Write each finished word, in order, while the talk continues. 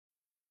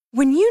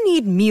When you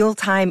need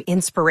mealtime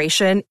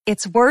inspiration,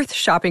 it's worth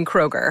shopping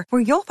Kroger,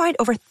 where you'll find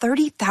over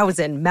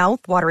 30,000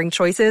 mouth-watering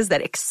choices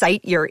that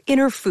excite your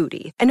inner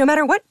foodie. And no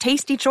matter what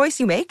tasty choice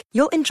you make,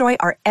 you'll enjoy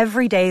our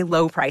everyday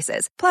low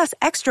prices, plus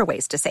extra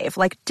ways to save,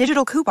 like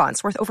digital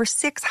coupons worth over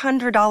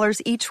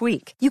 $600 each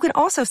week. You can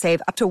also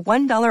save up to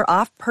 $1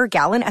 off per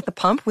gallon at the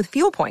pump with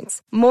fuel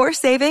points. More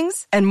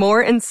savings and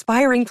more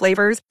inspiring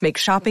flavors make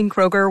shopping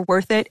Kroger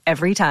worth it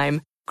every time.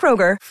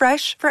 Kroger,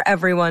 fresh for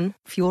everyone.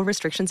 Fuel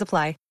restrictions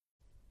apply.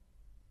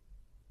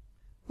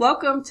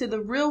 Welcome to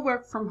the Real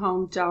Work From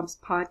Home Jobs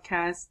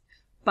Podcast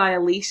by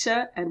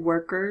Alicia at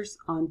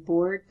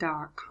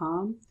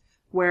WorkersOnBoard.com,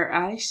 where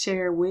I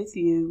share with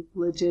you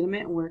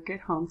legitimate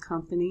work-at-home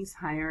companies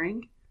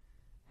hiring,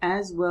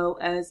 as well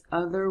as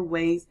other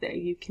ways that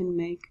you can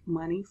make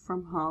money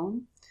from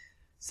home.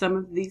 Some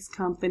of these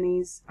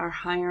companies are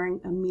hiring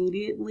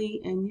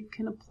immediately, and you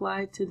can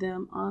apply to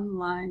them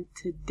online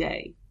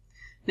today.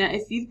 Now,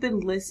 if you've been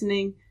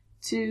listening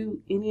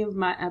to any of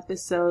my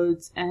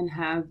episodes and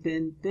have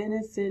been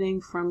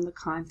benefiting from the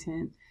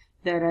content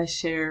that I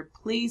share,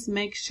 please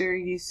make sure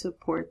you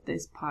support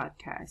this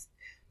podcast.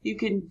 You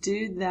can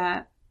do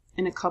that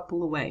in a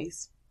couple of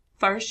ways.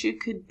 First, you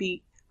could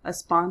be a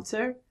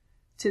sponsor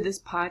to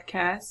this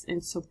podcast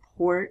and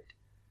support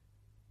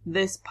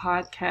this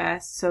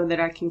podcast so that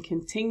I can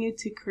continue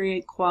to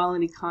create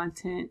quality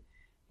content.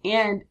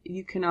 And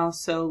you can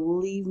also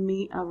leave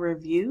me a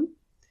review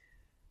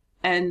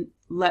and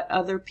let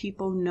other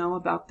people know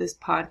about this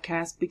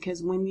podcast,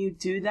 because when you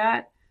do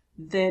that,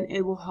 then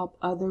it will help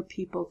other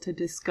people to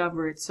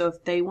discover it. So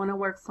if they want to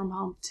work from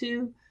home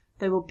too,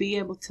 they will be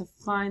able to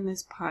find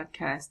this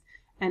podcast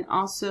and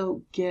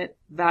also get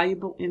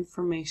valuable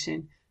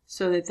information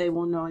so that they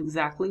will know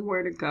exactly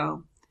where to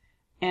go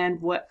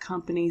and what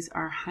companies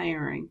are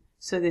hiring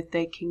so that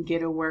they can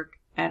get a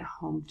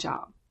work-at-home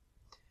job.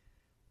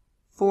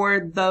 For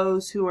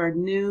those who are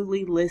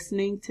newly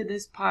listening to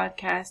this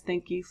podcast,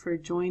 thank you for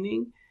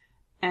joining.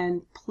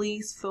 And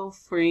please feel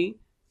free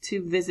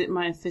to visit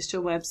my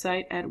official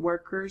website at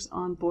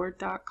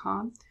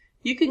WorkersOnBoard.com.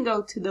 You can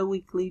go to the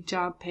weekly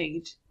job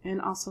page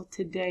and also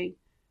today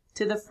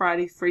to the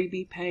Friday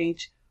freebie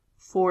page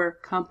for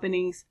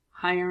companies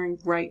hiring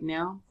right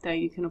now that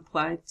you can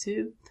apply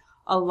to.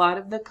 A lot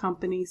of the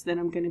companies that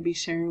I'm going to be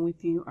sharing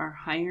with you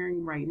are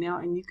hiring right now,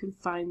 and you can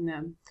find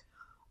them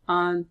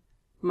on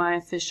my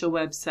official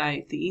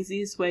website. The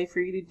easiest way for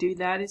you to do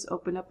that is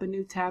open up a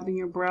new tab in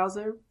your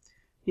browser.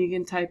 You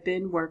can type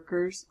in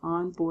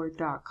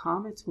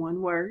WorkersOnBoard.com. It's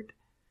one word.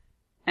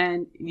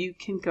 And you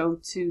can go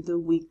to the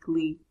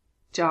weekly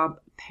job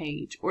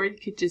page. Or you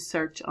could just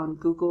search on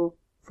Google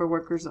for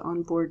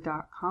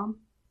WorkersOnBoard.com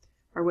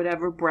or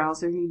whatever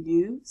browser you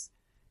use.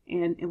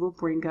 And it will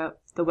bring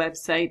up the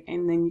website.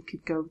 And then you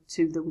could go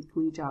to the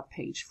weekly job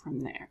page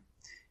from there.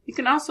 You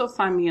can also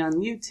find me on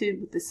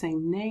YouTube with the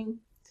same name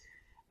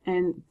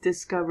and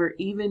discover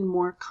even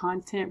more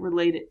content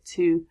related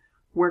to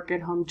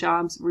work-at-home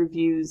jobs,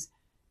 reviews,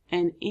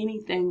 and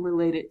anything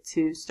related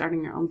to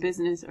starting your own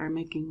business or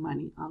making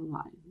money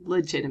online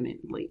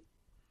legitimately.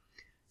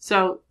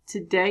 So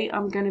today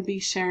I'm going to be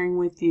sharing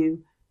with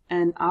you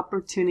an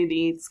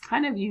opportunity. It's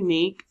kind of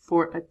unique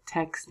for a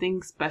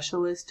texting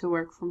specialist to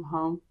work from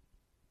home.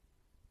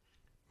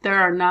 There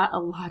are not a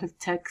lot of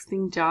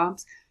texting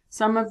jobs.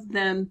 Some of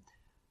them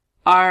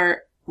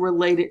are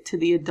related to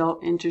the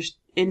adult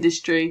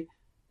industry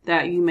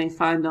that you may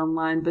find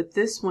online, but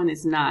this one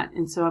is not.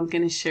 And so I'm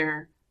going to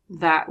share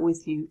that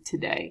with you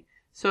today.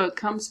 So it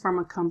comes from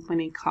a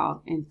company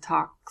called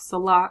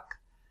Intoxilock.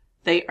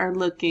 They are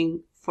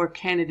looking for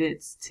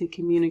candidates to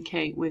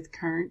communicate with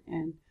current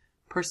and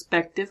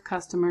prospective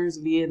customers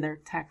via their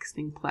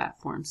texting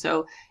platform.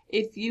 So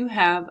if you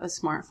have a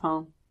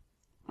smartphone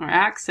or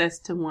access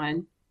to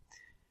one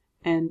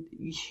and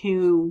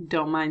you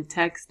don't mind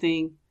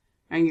texting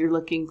and you're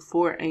looking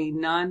for a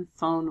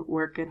non-phone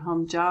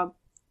work-at-home job,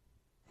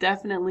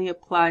 definitely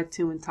apply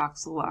to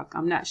Intoxilock.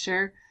 I'm not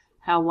sure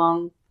how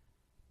long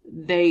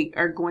they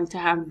are going to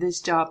have this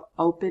job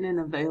open and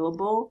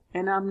available,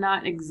 and I'm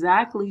not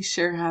exactly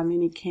sure how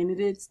many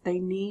candidates they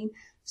need.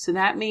 So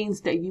that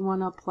means that you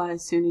want to apply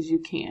as soon as you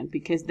can,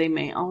 because they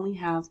may only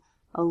have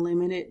a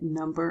limited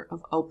number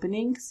of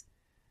openings.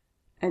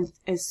 And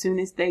as soon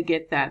as they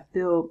get that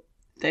filled,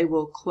 they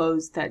will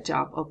close that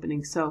job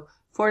opening. So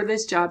for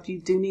this job,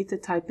 you do need to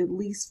type at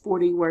least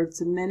 40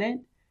 words a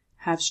minute,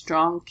 have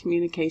strong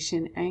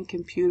communication and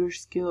computer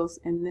skills,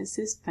 and this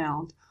is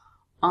found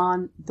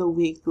on the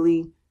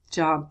weekly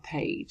job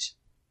page.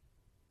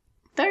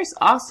 There's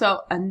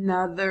also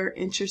another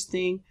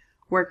interesting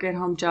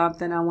work-at-home job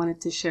that I wanted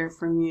to share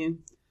from you.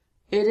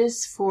 It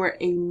is for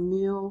a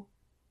meal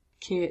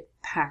kit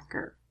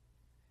packer.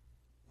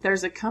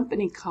 There's a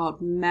company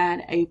called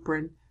Mad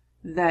Apron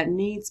that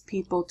needs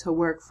people to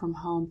work from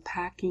home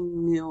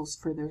packing meals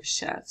for their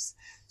chefs.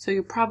 So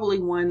you're probably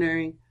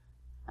wondering,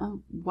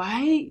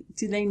 why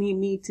do they need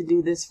me to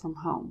do this from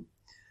home?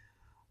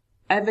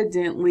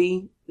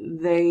 Evidently,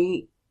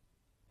 they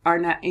are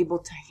not able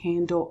to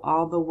handle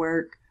all the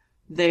work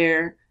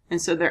there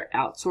And so they're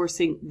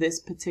outsourcing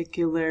this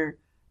particular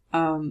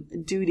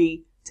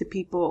duty to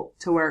people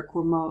to work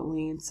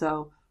remotely. And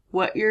so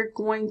what you're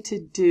going to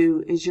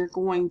do is you're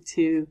going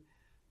to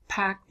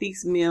pack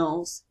these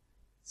meals.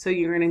 So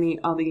you're going to need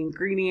all the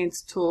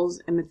ingredients,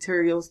 tools, and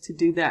materials to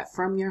do that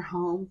from your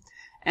home.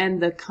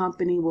 And the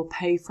company will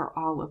pay for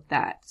all of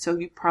that. So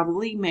you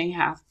probably may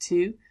have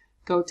to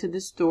go to the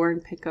store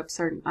and pick up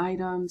certain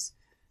items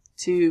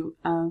to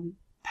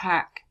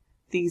pack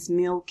these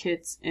meal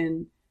kits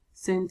and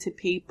send to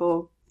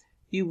people.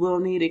 You will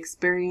need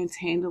experience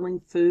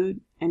handling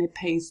food, and it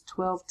pays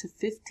 $12 to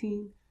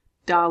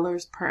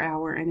 $15 per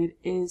hour, and it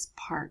is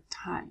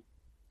part-time.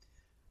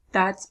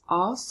 That's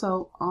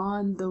also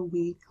on the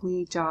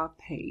weekly job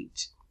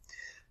page.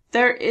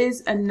 There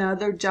is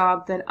another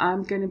job that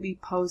I'm going to be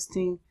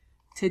posting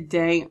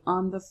today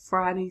on the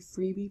Friday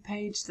freebie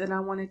page that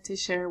I wanted to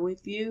share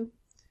with you.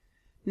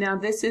 Now,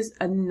 this is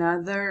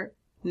another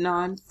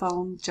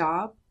non-phone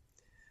job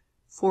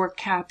for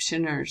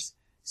captioners.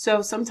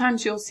 So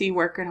sometimes you'll see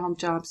work-at-home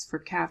jobs for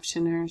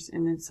captioners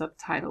and then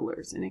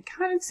subtitlers. And it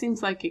kind of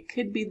seems like it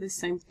could be the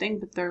same thing,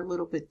 but they're a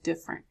little bit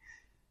different.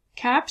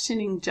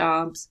 Captioning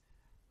jobs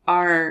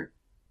are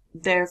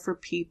there for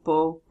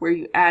people where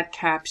you add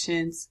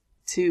captions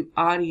to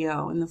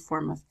audio in the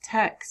form of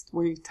text,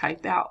 where you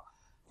type out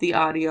the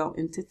audio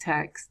into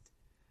text.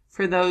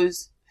 For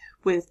those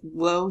with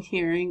low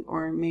hearing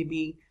or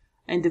maybe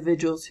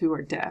individuals who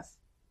are deaf.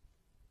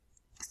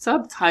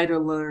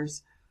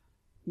 Subtitlers,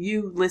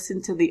 you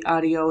listen to the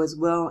audio as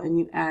well and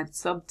you add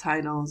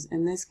subtitles,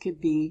 and this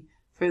could be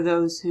for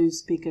those who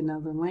speak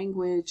another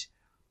language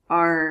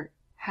or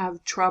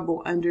have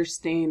trouble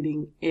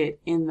understanding it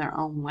in their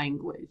own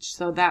language.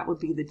 So that would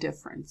be the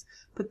difference.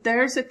 But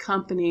there's a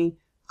company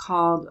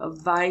called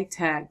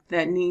Vitech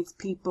that needs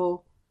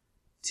people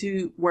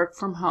to work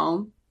from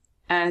home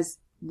as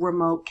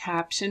remote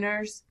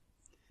captioners.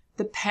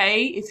 The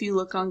pay, if you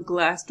look on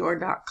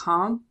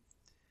Glassdoor.com,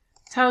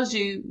 tells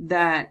you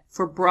that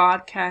for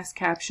broadcast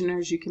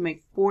captioners, you can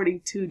make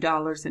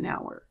 $42 an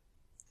hour.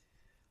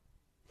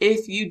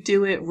 If you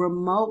do it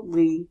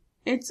remotely,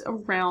 it's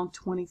around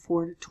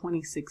 $24 to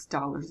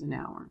 $26 an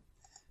hour.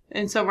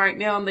 And so right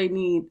now they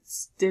need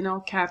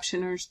steno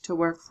captioners to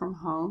work from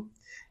home.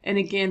 And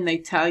again, they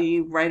tell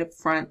you right up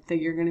front that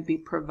you're going to be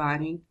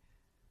providing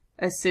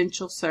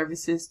essential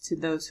services to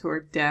those who are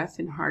deaf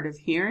and hard of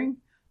hearing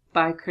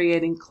by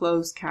creating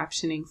closed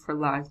captioning for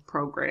live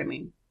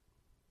programming.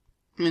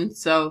 And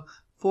so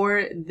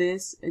for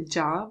this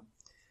job,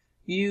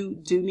 you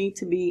do need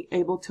to be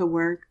able to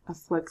work a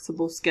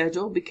flexible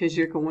schedule because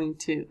you're going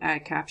to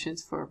add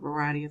captions for a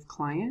variety of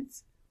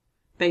clients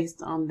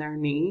based on their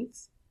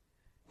needs.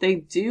 They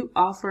do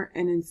offer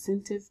an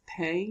incentive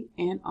pay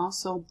and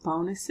also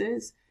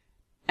bonuses,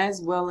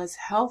 as well as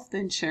health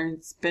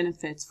insurance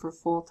benefits for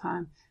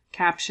full-time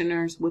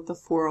captioners with a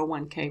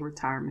 401k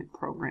retirement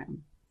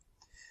program.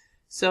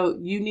 So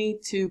you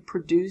need to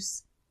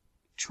produce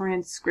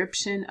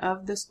transcription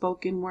of the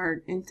spoken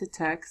word into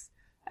text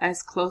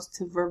as close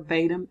to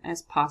verbatim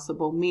as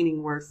possible,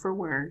 meaning word for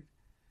word.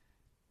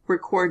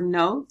 Record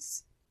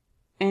notes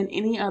and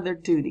any other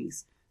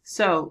duties.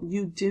 So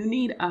you do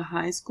need a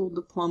high school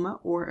diploma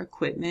or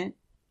equipment.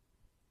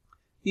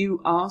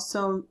 You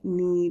also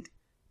need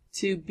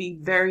to be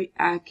very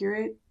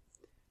accurate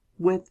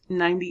with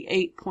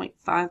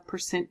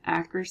 98.5%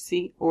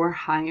 accuracy or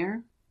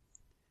higher.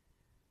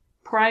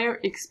 Prior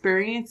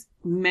experience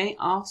may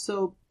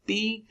also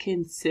be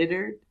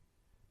considered.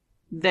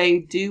 They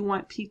do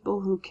want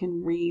people who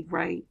can read,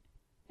 write,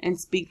 and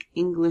speak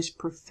English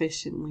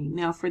proficiently.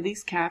 Now, for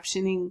these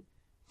captioning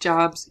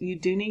jobs, you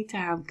do need to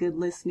have good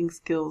listening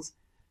skills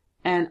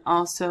and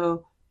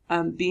also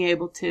be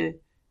able to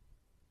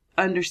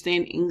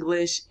understand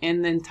English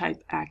and then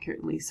type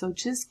accurately. So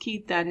just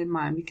keep that in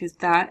mind because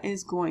that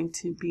is going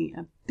to be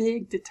a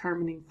big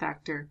determining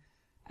factor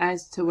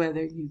as to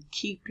whether you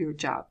keep your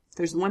job.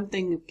 There's one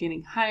thing of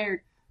getting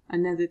hired,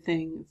 another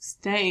thing of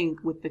staying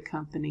with the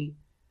company,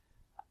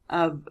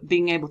 of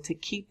being able to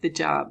keep the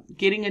job.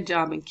 Getting a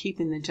job and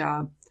keeping the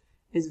job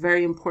is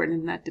very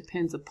important, and that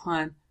depends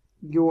upon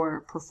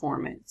your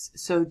performance.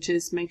 So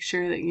just make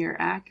sure that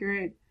you're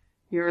accurate,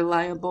 you're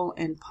reliable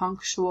and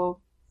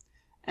punctual,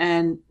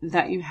 and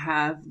that you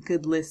have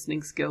good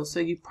listening skills. So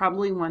you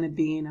probably want to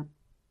be in a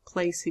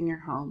place in your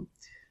home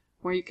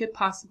where you could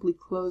possibly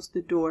close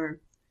the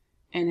door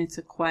and it's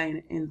a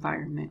quiet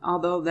environment.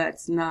 Although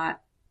that's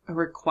not a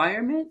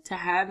requirement to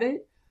have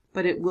it,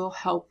 but it will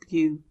help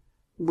you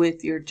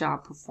with your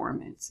job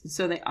performance.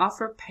 So they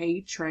offer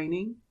paid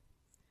training,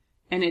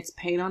 and it's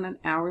paid on an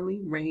hourly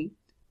rate.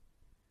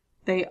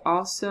 They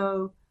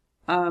also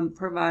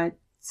provide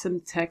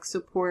some tech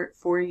support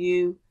for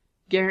you,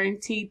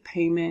 guaranteed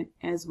payment,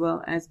 as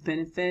well as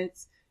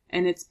benefits,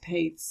 and it's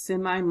paid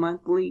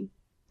semi-monthly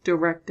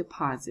direct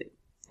deposit.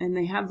 And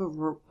they have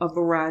a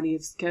variety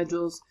of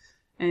schedules.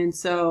 And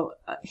so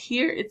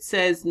here it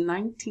says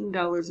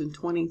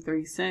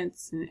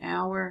 $19.23 an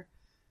hour.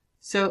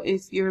 So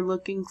if you're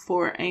looking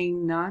for a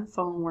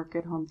non-phone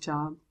work-at-home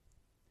job,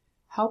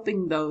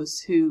 helping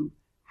those who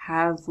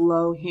have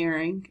low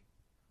hearing,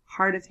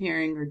 hard of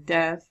hearing, or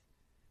deaf,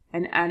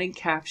 and adding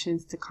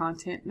captions to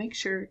content, make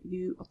sure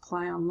you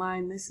apply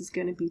online. This is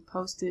going to be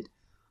posted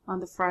on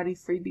the Friday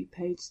freebie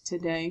page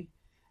today.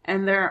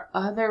 And there are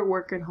other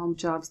work at home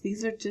jobs.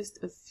 These are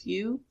just a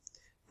few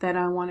that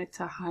I wanted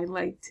to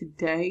highlight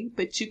today,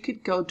 but you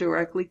could go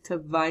directly to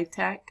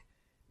VITAC,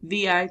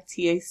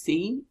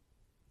 VITAC,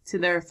 to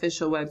their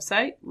official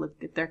website,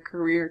 look at their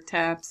career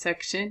tab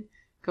section,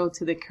 go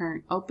to the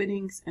current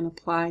openings, and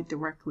apply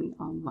directly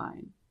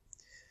online.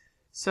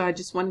 So I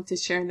just wanted to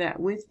share that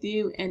with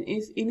you. And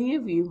if any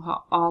of you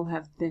all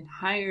have been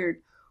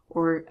hired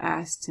or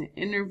asked to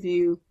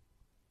interview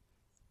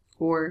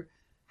or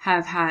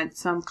have had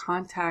some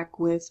contact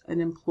with an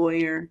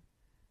employer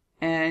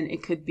and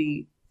it could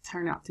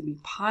turn out to be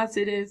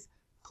positive,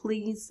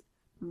 please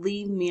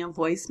leave me a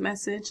voice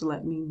message.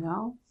 Let me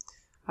know.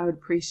 I would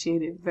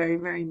appreciate it very,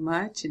 very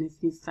much. And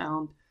if you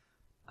found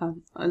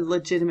a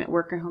legitimate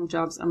work at home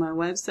jobs on my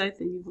website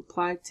that you've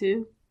applied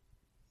to,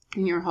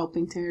 and you're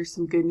hoping to hear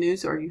some good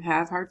news, or you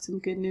have heard some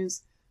good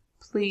news,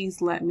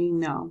 please let me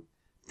know.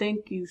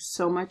 Thank you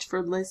so much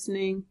for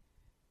listening.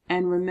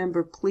 And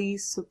remember,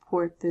 please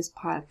support this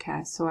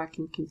podcast so I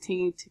can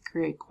continue to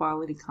create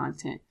quality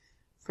content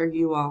for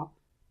you all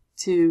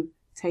to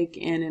take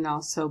in and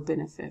also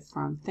benefit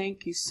from.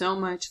 Thank you so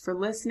much for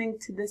listening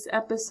to this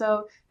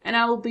episode, and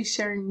I will be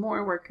sharing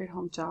more work at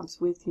home jobs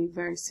with you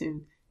very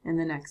soon in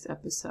the next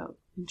episode.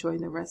 Enjoy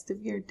the rest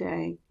of your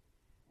day,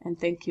 and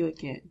thank you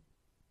again.